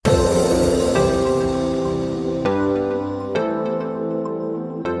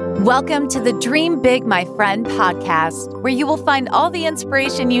Welcome to the Dream Big, My Friend podcast, where you will find all the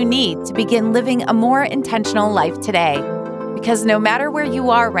inspiration you need to begin living a more intentional life today. Because no matter where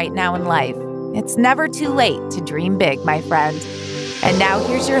you are right now in life, it's never too late to dream big, my friend. And now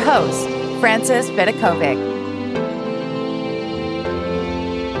here's your host, Frances Vidakovic.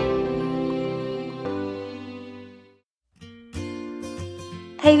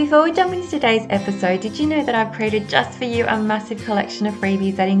 Hey, before we jump into today's episode, did you know that I've created just for you a massive collection of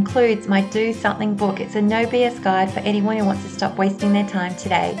freebies that includes my Do Something book? It's a no BS guide for anyone who wants to stop wasting their time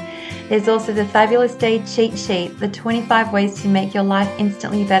today. There's also the Fabulous Day cheat sheet, the 25 ways to make your life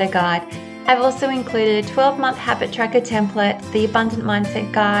instantly better guide. I've also included a 12-month habit tracker template, the Abundant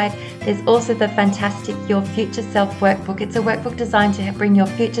Mindset guide. There's also the fantastic Your Future Self workbook. It's a workbook designed to bring your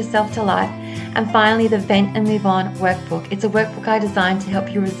future self to life. And finally, the Vent and Move On workbook. It's a workbook I designed to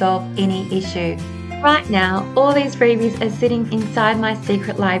help you resolve any issue. Right now, all these freebies are sitting inside my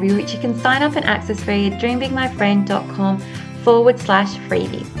secret library, which you can sign up and access via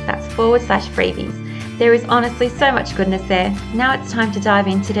dreambigmyfriend.com/freebies. That's /freebies. There is honestly so much goodness there. Now it's time to dive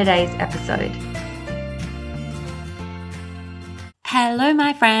into today's episode. Hello,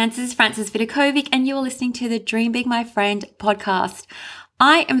 my friends. This is Frances Vidakovic, and you're listening to the Dream Big, My Friend podcast.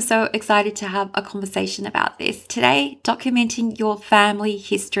 I am so excited to have a conversation about this today, documenting your family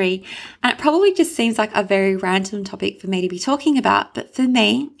history. And it probably just seems like a very random topic for me to be talking about. But for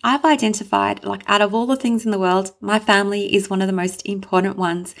me, I've identified, like, out of all the things in the world, my family is one of the most important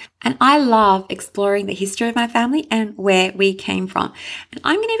ones. And I love exploring the history of my family and where we came from. And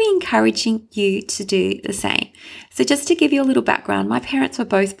I'm going to be encouraging you to do the same. So just to give you a little background, my parents were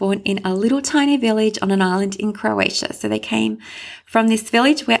both born in a little tiny village on an island in Croatia. So they came from this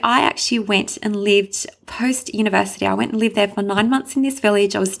village where I actually went and lived post-university. I went and lived there for 9 months in this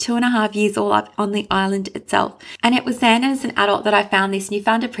village. I was 2.5 years all up on the island itself. And it was then as an adult that I found this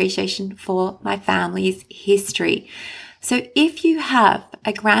newfound appreciation for my family's history. So if you have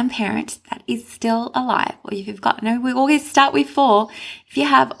a grandparent that is still alive, or if you've got, we always start with 4. If you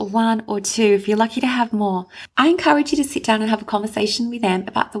have 1 or 2, if you're lucky to have more, I encourage you to sit down and have a conversation with them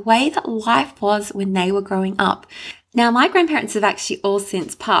about the way that life was when they were growing up. Now, my grandparents have actually all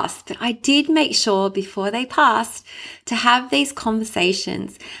since passed, but I did make sure before they passed to have these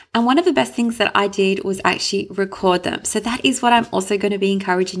conversations. And one of the best things that I did was actually record them. So that is what I'm also going to be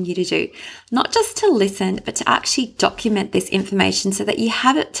encouraging you to do. Not just to listen, but to actually document this information so that you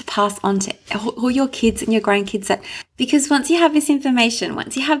have it to pass on to all your kids and your grandkids. Because once you have this information,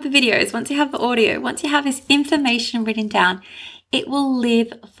 once you have the videos, once you have the audio, once you have this information written down, it will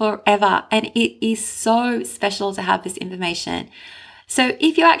live forever, and it is so special to have this information. So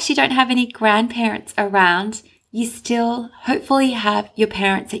if you actually don't have any grandparents around, you still hopefully have your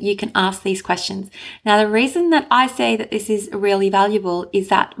parents that you can ask these questions. Now, the reason that I say that this is really valuable is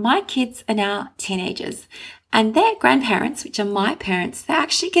that my kids are now teenagers. And their grandparents, which are my parents, they're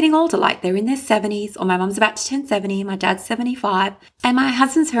actually getting older, like they're in their 70s, or my mum's about to turn 70, my dad's 75, and my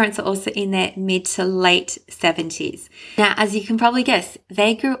husband's parents are also in their mid to late 70s. Now, as you can probably guess,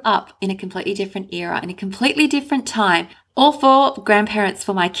 they grew up in a completely different era, in a completely different time. All 4 grandparents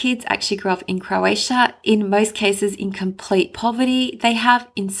for my kids actually grew up in Croatia, in most cases in complete poverty. They have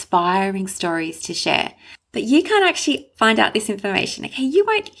inspiring stories to share. But you can't actually find out this information, okay? You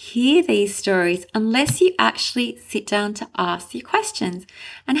won't hear these stories unless you actually sit down to ask your questions.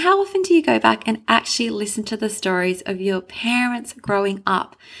 And how often do you go back and actually listen to the stories of your parents growing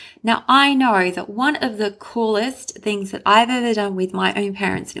up? Now, I know that one of the coolest things that I've ever done with my own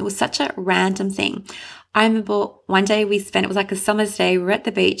parents, and it was such a random thing. I remember one day it was like a summer's day, we were at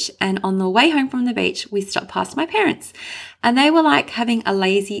the beach, and on the way home from the beach, we stopped past my parents. And they were like having a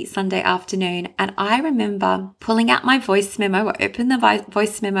lazy Sunday afternoon. And I remember pulling out my voice memo, or opened the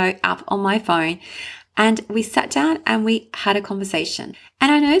voice memo app on my phone, and we sat down and we had a conversation.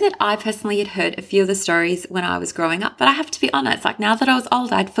 And I know that I personally had heard a few of the stories when I was growing up, but I have to be honest, like now that I was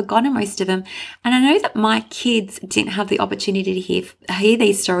older, I'd forgotten most of them. And I know that my kids didn't have the opportunity to hear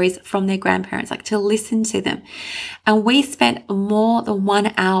these stories from their grandparents, like to listen to them. And we spent more than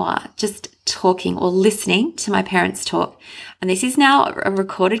 1 hour just talking or listening to my parents talk. And this is now a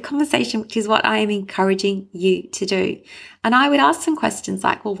recorded conversation, which is what I am encouraging you to do. And I would ask some questions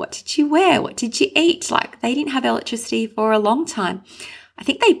like, well, what did you wear? What did you eat? Like, they didn't have electricity for a long time. I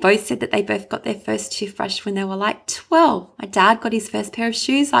think they both said that they both got their first toothbrush when they were like 12. My dad got his first pair of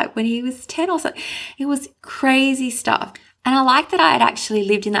shoes like when he was 10 or so. It was crazy stuff. And I like that I had actually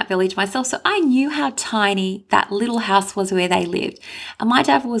lived in that village myself. So I knew how tiny that little house was where they lived. And my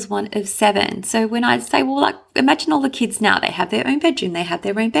dad was one of 7. So when I say, well, like, imagine all the kids now, they have their own bedroom, they have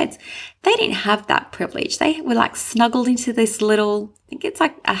their own beds. They didn't have that privilege. They were like snuggled into this little, I think it's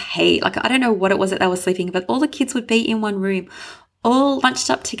like a hay, like I don't know what it was that they were sleeping in, but all the kids would be in one room, all bunched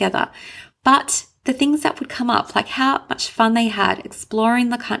up together. But the things that would come up, like how much fun they had exploring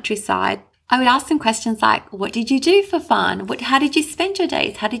the countryside, I would ask them questions like, what did you do for fun? How did you spend your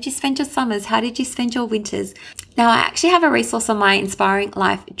days? How did you spend your summers? How did you spend your winters? Now, I actually have a resource on my Inspiring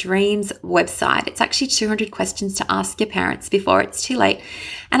Life Dreams website. It's actually 200 questions to ask your parents before it's too late.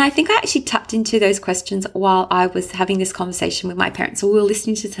 And I think I actually tapped into those questions while I was having this conversation with my parents. So we were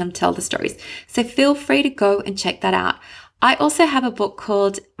listening to them tell the stories. So feel free to go and check that out. I also have a book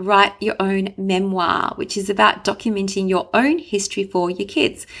called Write Your Own Memoir, which is about documenting your own history for your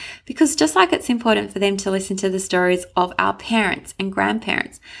kids. Because just like it's important for them to listen to the stories of our parents and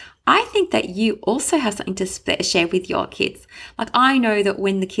grandparents, I think that you also have something to share with your kids. Like I know that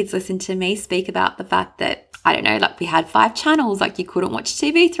when the kids listen to me speak about the fact that, I don't know, like we had 5 channels, like you couldn't watch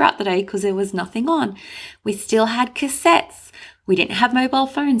TV throughout the day because there was nothing on. We still had cassettes. We didn't have mobile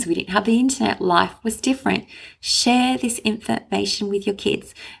phones. We didn't have the internet. Life was different. Share this information with your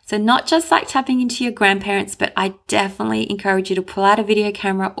kids. So not just like tapping into your grandparents, but I definitely encourage you to pull out a video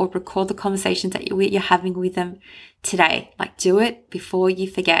camera or record the conversations that you're having with them today. Like do it before you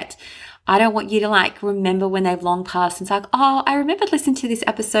forget. I don't want you to like remember when they've long passed and it's like, oh, I remember listening to this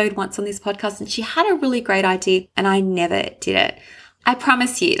episode once on this podcast and she had a really great idea and I never did it. I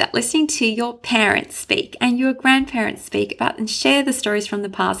promise you that listening to your parents speak and your grandparents speak about and share the stories from the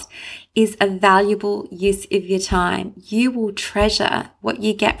past is a valuable use of your time. You will treasure what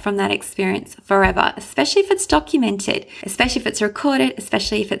you get from that experience forever, especially if it's documented, especially if it's recorded,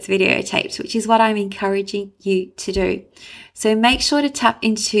 especially if it's videotaped, which is what I'm encouraging you to do. So make sure to tap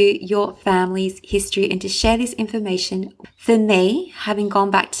into your family's history and to share this information. For me, having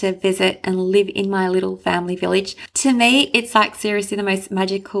gone back to visit and live in my little family village, to me, it's like seriously the most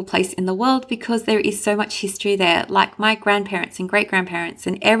magical place in the world because there is so much history there. Like my grandparents and great-grandparents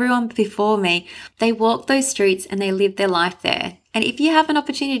and everyone before me, they walked those streets and they lived their life there. And if you have an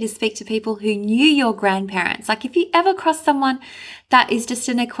opportunity to speak to people who knew your grandparents, like if you ever cross someone that is just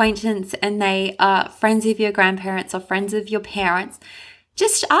an acquaintance and they are friends of your grandparents or friends of your parents,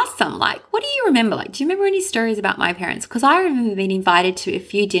 just ask them, like, what do you remember? Like, do you remember any stories about my parents? Because I remember being invited to a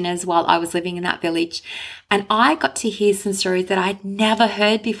few dinners while I was living in that village. And I got to hear some stories that I'd never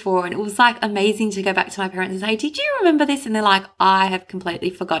heard before. And it was like amazing to go back to my parents and say, did you remember this? And they're like, I have completely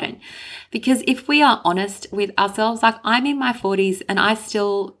forgotten. Because if we are honest with ourselves, like I'm in my 40s and I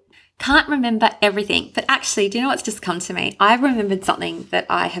still can't remember everything. But actually, do you know what's just come to me? I remembered something that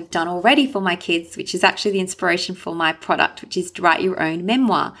I have done already for my kids, which is actually the inspiration for my product, which is to write your own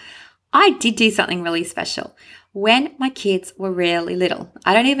memoir. I did do something really special when my kids were really little.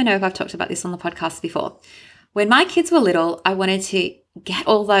 I don't even know if I've talked about this on the podcast before. When my kids were little, I wanted to get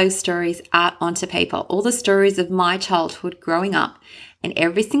all those stories out onto paper, all the stories of my childhood growing up. And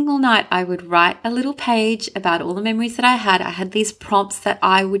every single night I would write a little page about all the memories that I had. I had these prompts that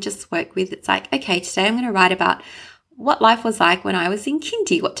I would just work with. It's like, okay, today I'm going to write about what life was like when I was in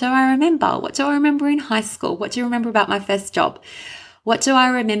kindy. What do I remember? What do I remember in high school? What do you remember about my first job? What do I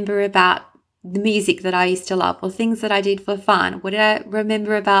remember about the music that I used to love or things that I did for fun? What did I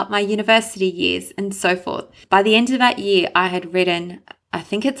remember about my university years and so forth? By the end of that year, I had written, I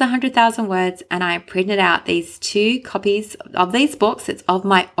think it's 100,000 words, and I printed out these 2 copies of these books. It's of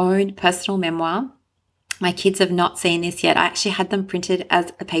my own personal memoir. My kids have not seen this yet. I actually had them printed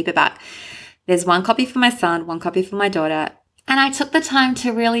as a paperback. There's 1 copy for my son, 1 copy for my daughter. And I took the time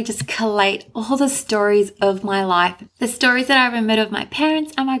to really just collate all the stories of my life, the stories that I remembered of my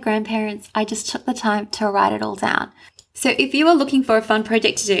parents and my grandparents. I just took the time to write it all down. So if you are looking for a fun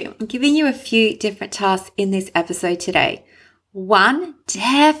project to do, I'm giving you a few different tasks in this episode today. 1,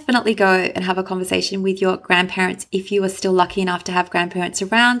 definitely go and have a conversation with your grandparents if you are still lucky enough to have grandparents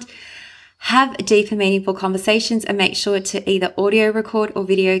around. Have deep and meaningful conversations and make sure to either audio record or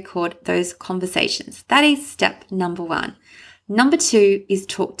video record those conversations. That is step number 1. Number 2 is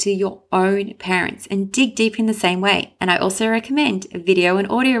talk to your own parents and dig deep in the same way. And I also recommend video and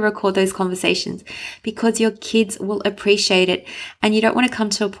audio record those conversations because your kids will appreciate it and you don't want to come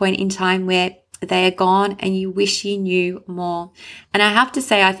to a point in time where they are gone and you wish you knew more. And I have to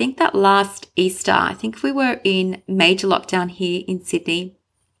say, I think that last Easter, I think we were in major lockdown here in Sydney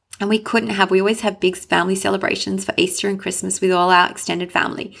and we always have big family celebrations for Easter and Christmas with all our extended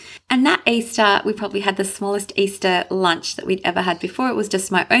family. And that Easter, we probably had the smallest Easter lunch that we'd ever had before. It was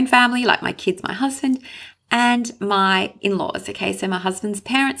just my own family, like my kids, my husband, and my in-laws. Okay, so my husband's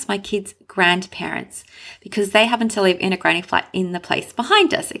parents, my kids' grandparents, because they happen to live in a granny flat in the place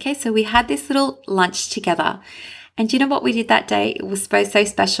behind us. Okay, so we had this little lunch together. And you know what we did that day? It was so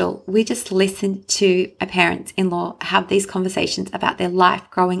special. We just listened to a parents-in-law have these conversations about their life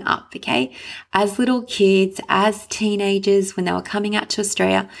growing up, okay? As little kids, as teenagers, when they were coming out to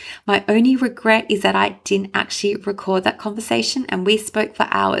Australia. My only regret is that I didn't actually record that conversation, and we spoke for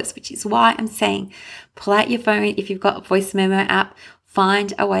hours, which is why I'm saying pull out your phone if you've got a voice memo app.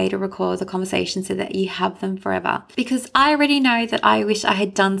 Find a way to record the conversation so that you have them forever. Because I already know that I wish I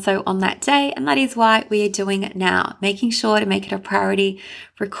had done so on that day, and that is why we are doing it now. Making sure to make it a priority,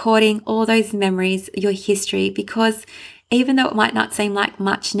 recording all those memories, your history, because even though it might not seem like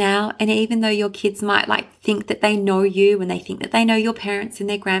much now, and even though your kids might think that they know you and they think that they know your parents and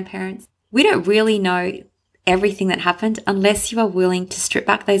their grandparents, we don't really know everything that happened unless you are willing to strip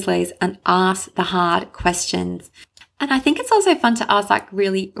back those layers and ask the hard questions. And I think it's also fun to ask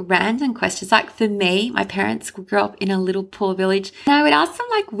really random questions. For me, my parents grew up in a little poor village, and I would ask them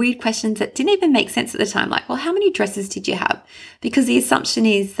weird questions that didn't even make sense at the time. Well, how many dresses did you have? Because the assumption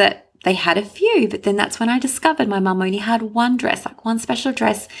is that they had a few, but then that's when I discovered my mum only had one dress, one special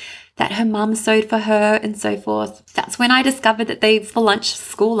dress that her mum sewed for her and so forth. That's when I discovered that they, for lunch,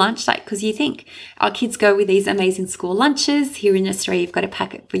 school lunch, because you think our kids go with these amazing school lunches. Here in Australia, you've got a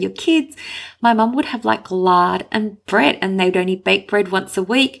packet for your kids. My mum would have lard and bread, and they'd only bake bread once a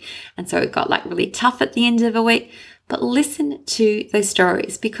week. And so it got really tough at the end of a week. But listen to those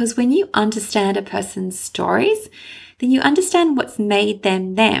stories, because when you understand a person's stories, then you understand what's made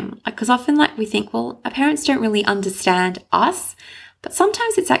them them. Because often we think, well, our parents don't really understand us. But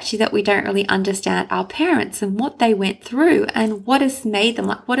sometimes it's actually that we don't really understand our parents and what they went through and what has made them,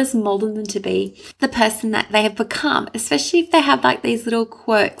 what has molded them to be the person that they have become, especially if they have these little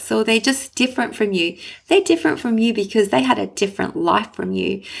quirks or they're just different from you. They're different from you because they had a different life from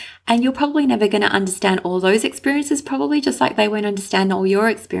you. And you're probably never going to understand all those experiences, probably just like they won't understand all your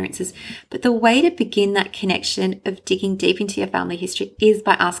experiences. But the way to begin that connection of digging deep into your family history is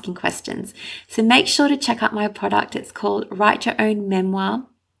by asking questions. So make sure to check out my product. It's called Write Your Own Memoir.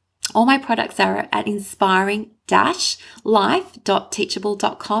 All my products are at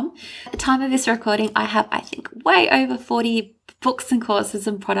inspiring-life.teachable.com. At the time of this recording, I have, way over 40 books and courses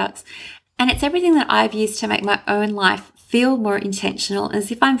and products. And it's everything that I've used to make my own life feel more intentional,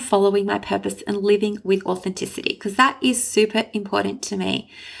 as if I'm following my purpose and living with authenticity, because that is super important to me.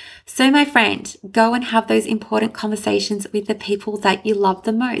 So my friend, go and have those important conversations with the people that you love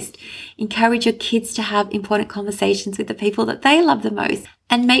the most. Encourage your kids to have important conversations with the people that they love the most.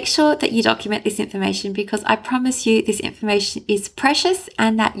 And make sure that you document this information, because I promise you this information is precious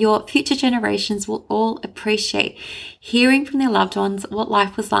and that your future generations will all appreciate hearing from their loved ones what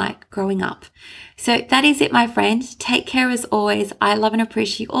life was like growing up. So that is it, my friend. Take care as always. I love and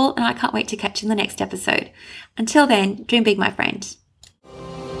appreciate you all, and I can't wait to catch you in the next episode. Until then, dream big, my friend.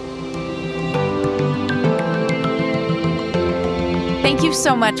 Thank you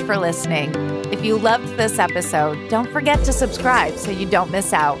so much for listening. If you loved this episode, don't forget to subscribe so you don't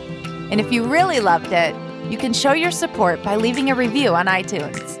miss out. And if you really loved it, you can show your support by leaving a review on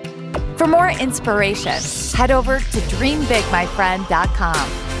iTunes. For more inspiration, head over to dreambigmyfriend.com,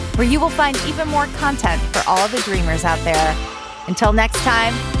 where you will find even more content for all the dreamers out there. Until next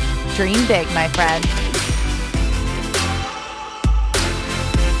time, dream big, my friend.